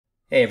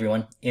Hey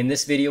everyone, in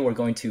this video we're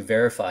going to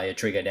verify a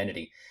trig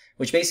identity,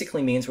 which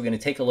basically means we're going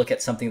to take a look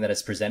at something that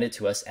is presented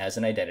to us as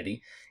an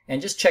identity and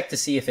just check to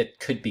see if it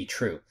could be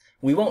true.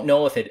 We won't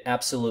know if it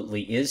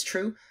absolutely is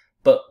true,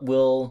 but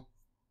we'll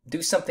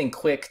do something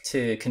quick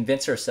to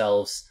convince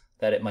ourselves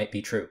that it might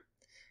be true.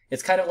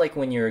 It's kind of like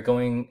when you're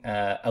going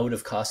out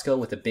of Costco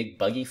with a big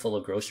buggy full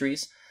of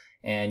groceries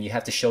and you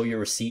have to show your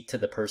receipt to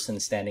the person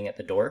standing at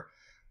the door.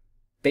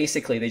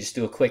 Basically, they just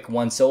do a quick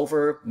once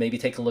over, maybe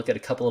take a look at a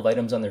couple of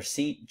items on their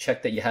receipt,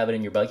 check that you have it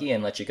in your buggy,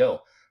 and let you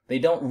go. They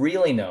don't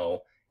really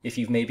know if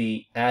you've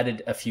maybe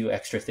added a few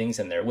extra things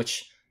in there,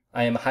 which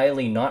I am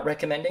highly not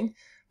recommending,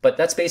 but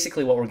that's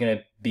basically what we're going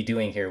to be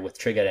doing here with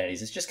trig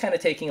identities. It's just kind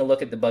of taking a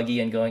look at the buggy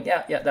and going,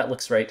 yeah, that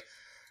looks right.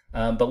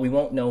 But we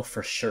won't know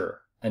for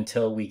sure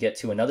until we get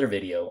to another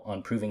video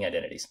on proving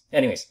identities.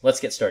 Anyways, let's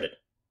get started.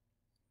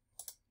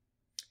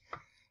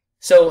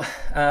 So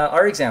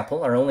our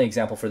only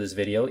example for this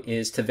video,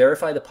 is to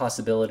verify the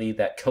possibility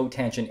that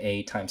cotangent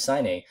A times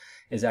sine A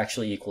is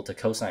actually equal to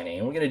cosine A.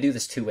 And we're going to do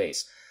this two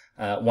ways,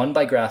 one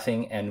by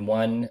graphing and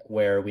one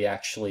where we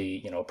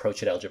actually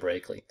approach it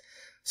algebraically.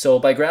 So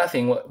by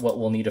graphing, what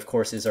we'll need, of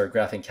course, is our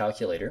graphing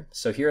calculator.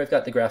 So here I've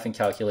got the graphing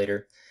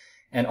calculator.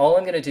 And all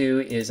I'm going to do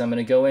is I'm going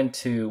to go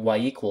into y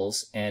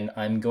equals, and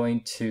I'm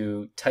going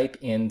to type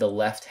in the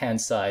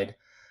left-hand side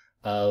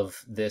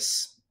of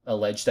this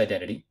alleged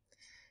identity.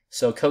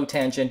 So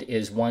cotangent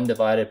is 1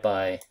 divided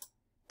by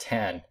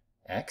tan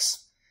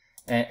x.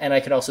 And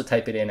I could also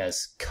type it in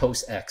as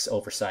cos x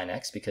over sine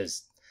x,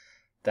 because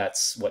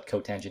that's what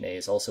cotangent A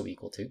is also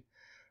equal to.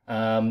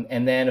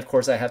 And then, of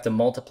course, I have to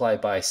multiply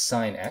by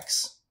sine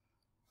x.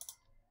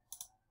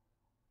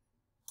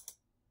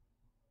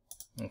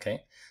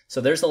 Okay,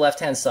 so there's the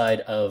left-hand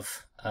side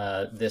of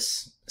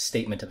this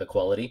statement of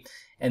equality.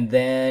 And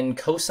then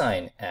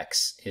cosine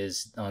x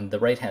is on the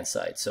right-hand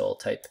side. So I'll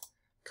type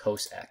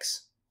cos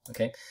x.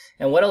 Okay,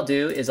 and what I'll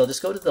do is I'll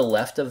just go to the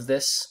left of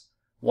this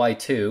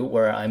y2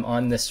 where I'm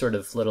on this sort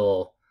of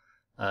little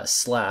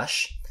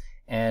slash,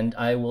 and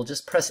I will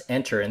just press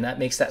enter, and that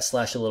makes that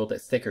slash a little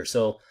bit thicker.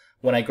 So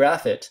when I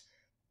graph it,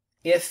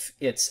 if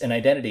it's an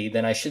identity,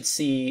 then I should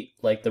see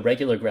like the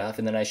regular graph,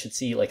 and then I should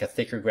see like a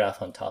thicker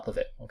graph on top of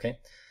it. Okay,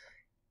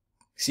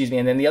 excuse me.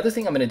 And then the other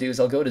thing I'm going to do is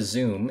I'll go to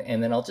zoom,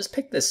 and then I'll just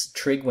pick this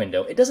trig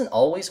window. It doesn't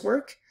always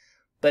work,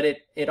 but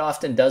it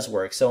often does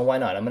work, so why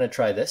not? I'm going to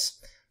try this.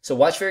 So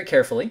watch very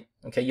carefully.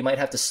 Okay, you might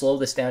have to slow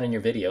this down in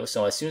your video.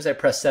 So as soon as I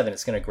press 7,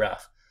 it's going to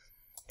graph.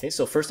 Okay,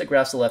 so first it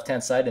graphs the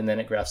left-hand side, and then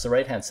it graphs the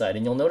right-hand side.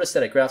 And you'll notice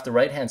that it graphed the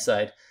right-hand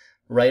side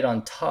right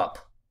on top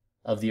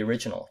of the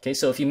original. Okay,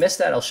 so if you missed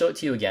that, I'll show it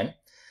to you again.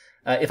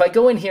 If I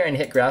go in here and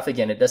hit graph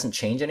again, it doesn't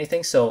change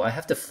anything, so I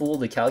have to fool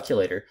the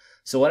calculator.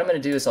 So what I'm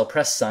going to do is I'll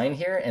press sine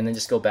here, and then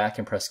just go back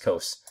and press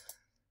cos.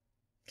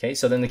 Okay,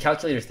 so then the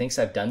calculator thinks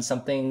I've done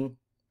something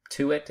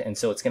to it, and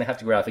so it's going to have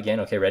to graph again.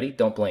 Okay, ready?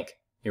 Don't blink.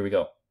 Here we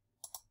go.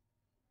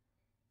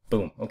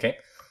 Boom. Okay,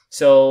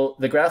 so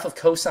the graph of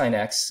cosine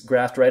x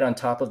graphed right on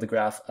top of the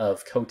graph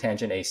of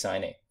cotangent A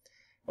sine A,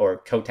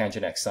 or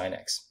cotangent x sine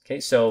x. Okay,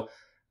 so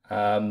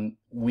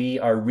we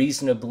are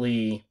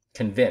reasonably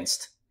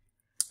convinced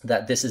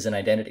that this is an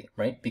identity,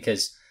 right?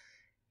 Because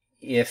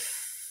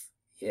if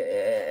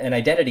an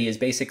identity is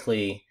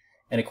basically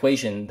an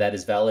equation that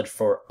is valid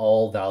for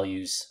all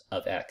values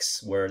of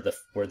x, where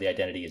the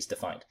identity is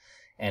defined,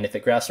 and if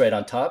it graphs right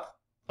on top,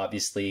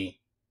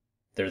 obviously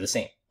they're the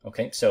same.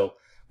 Okay, so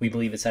we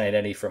believe it's an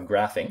identity from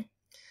graphing.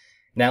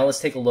 Now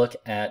let's take a look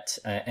at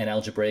an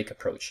algebraic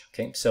approach.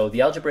 Okay, so the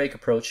algebraic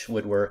approach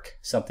would work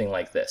something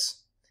like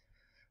this.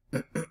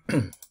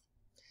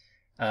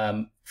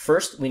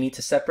 First, we need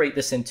to separate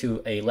this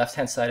into a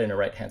left-hand side and a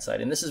right-hand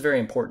side, and this is very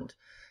important.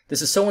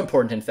 This is so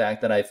important, in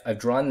fact, that I've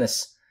drawn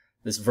this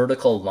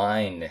vertical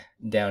line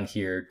down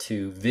here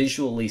to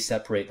visually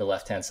separate the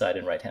left-hand side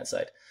and right-hand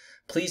side.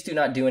 Please do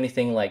not do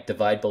anything like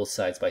divide both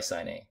sides by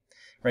sine A.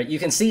 Right? You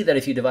can see that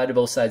if you divided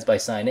both sides by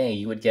sine A,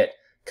 you would get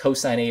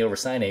cosine A over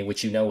sine A,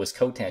 which you know is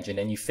cotangent,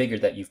 and you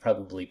figured that you've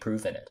probably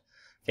proven it.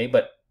 Okay,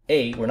 but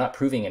A, we're not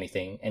proving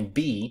anything, and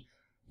B,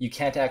 you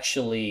can't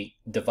actually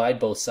divide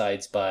both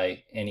sides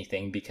by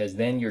anything, because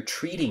then you're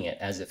treating it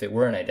as if it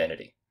were an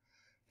identity.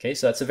 Okay,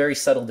 so that's a very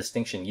subtle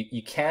distinction.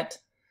 You can't,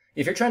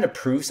 if you're trying to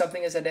prove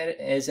something as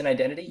an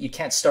identity, you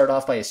can't start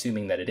off by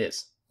assuming that it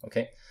is.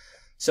 Okay,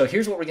 so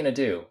here's what we're going to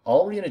do.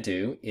 All we're going to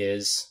do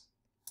is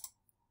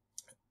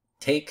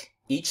take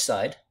each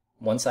side,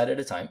 one side at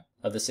a time,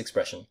 of this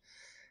expression,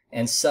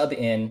 and sub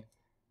in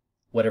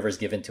whatever is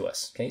given to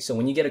us. Okay, so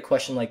when you get a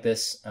question like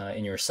this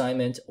in your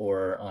assignment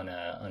or on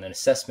an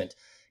assessment,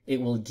 it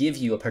will give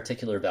you a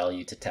particular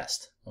value to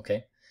test.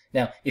 Okay,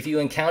 now if you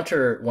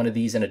encounter one of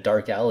these in a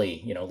dark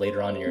alley,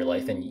 later on in your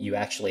life, and you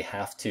actually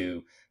have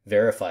to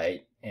verify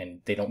it,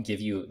 and they're not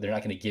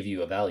going to give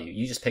you a value,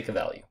 you just pick a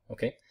value.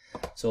 Okay,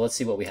 so let's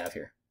see what we have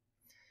here.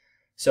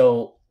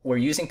 So we're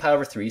using pi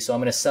over 3, so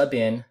I'm going to sub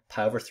in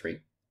pi over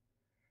 3.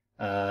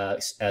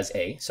 As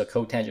A, so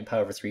cotangent pi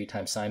over 3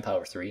 times sine pi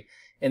over 3,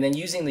 and then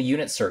using the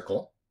unit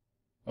circle.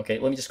 Okay,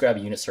 let me just grab a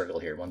unit circle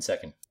here, 1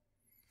 second.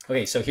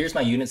 Okay, so here's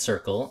my unit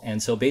circle,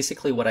 and so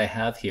basically what I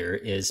have here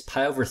is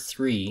pi over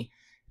 3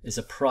 is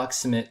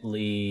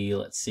approximately,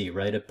 let's see,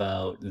 right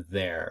about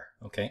there,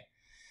 okay?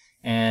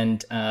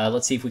 And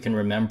let's see if we can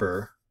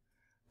remember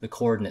the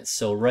coordinates.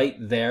 So right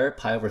there,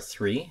 pi over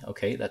 3,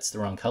 okay, that's the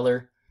wrong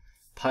color.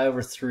 Pi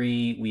over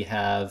 3, we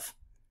have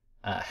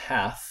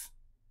half,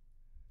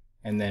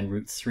 and then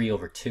root 3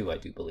 over 2, I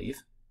do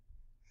believe.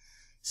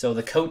 So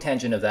the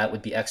cotangent of that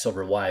would be x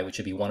over y, which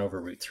would be 1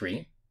 over root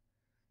 3.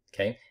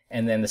 Okay,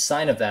 and then the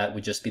sine of that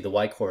would just be the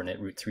y-coordinate,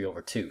 root 3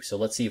 over 2. So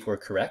let's see if we're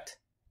correct.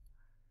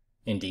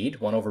 Indeed,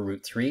 1 over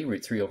root 3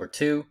 over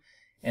 2,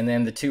 and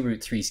then the two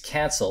root 3's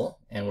cancel,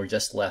 and we're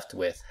just left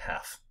with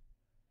half.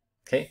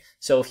 Okay,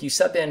 so if you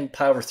sub in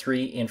pi over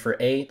 3 in for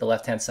a, the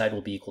left-hand side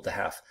will be equal to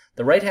half.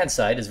 The right-hand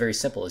side is very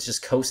simple. It's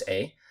just cos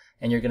a,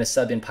 and you're going to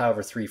sub in pi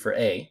over 3 for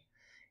a.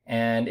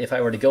 And if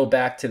I were to go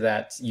back to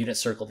that unit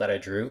circle that I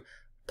drew,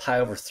 pi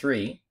over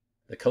 3,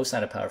 the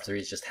cosine of pi over 3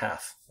 is just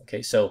half.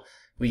 Okay, so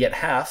we get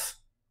half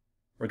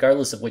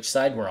regardless of which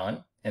side we're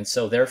on, and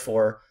so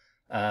therefore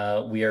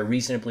we are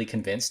reasonably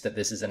convinced that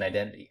this is an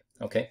identity.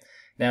 Okay,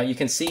 now you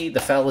can see the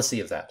fallacy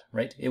of that,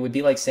 right? It would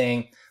be like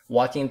saying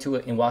walking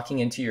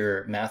into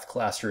your math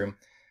classroom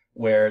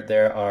where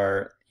there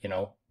are, you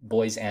know,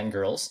 boys and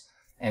girls,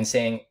 and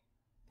saying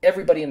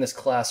everybody in this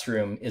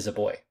classroom is a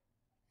boy,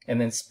 and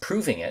then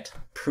proving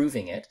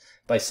it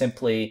by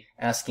simply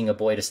asking a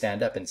boy to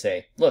stand up and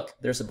say, look,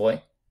 there's a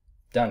boy,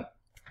 done.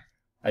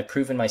 I've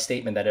proven my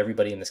statement that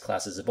everybody in this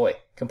class is a boy.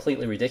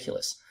 Completely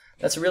ridiculous.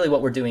 That's really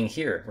what we're doing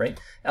here, right?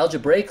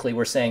 Algebraically,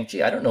 we're saying,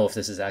 gee, I don't know if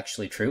this is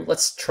actually true.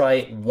 Let's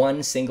try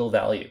one single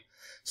value.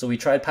 So we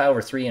tried pi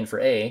over 3 in for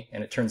a,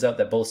 and it turns out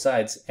that both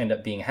sides end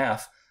up being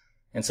half.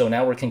 And so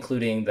now we're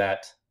concluding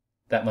that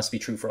that must be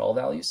true for all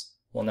values?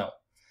 Well, no.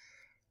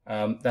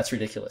 That's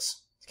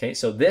ridiculous. Okay,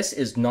 so this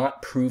is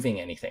not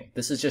proving anything.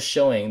 This is just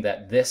showing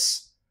that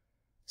this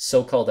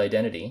so-called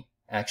identity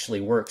actually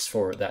works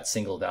for that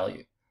single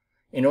value.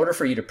 In order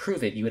for you to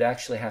prove it, you would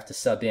actually have to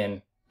sub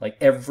in like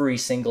every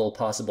single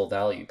possible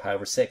value, pi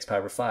over 6, pi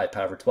over 5,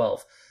 pi over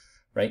 12,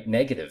 right?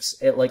 Negatives,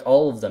 like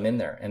all of them in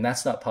there, and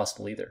that's not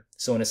possible either.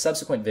 So in a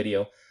subsequent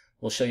video,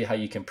 we'll show you how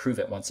you can prove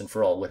it once and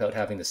for all without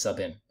having to sub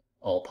in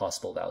all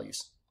possible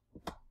values.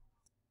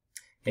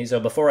 Okay,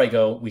 so before I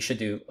go, we should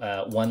do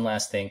one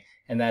last thing,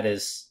 and that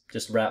is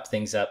just wrap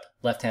things up.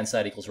 Left-hand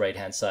side equals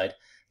right-hand side.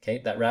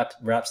 Okay, that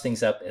wraps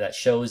things up. That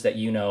shows that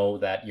you know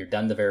that you're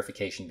done the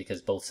verification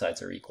because both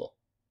sides are equal.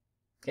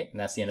 Okay, and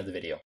that's the end of the video.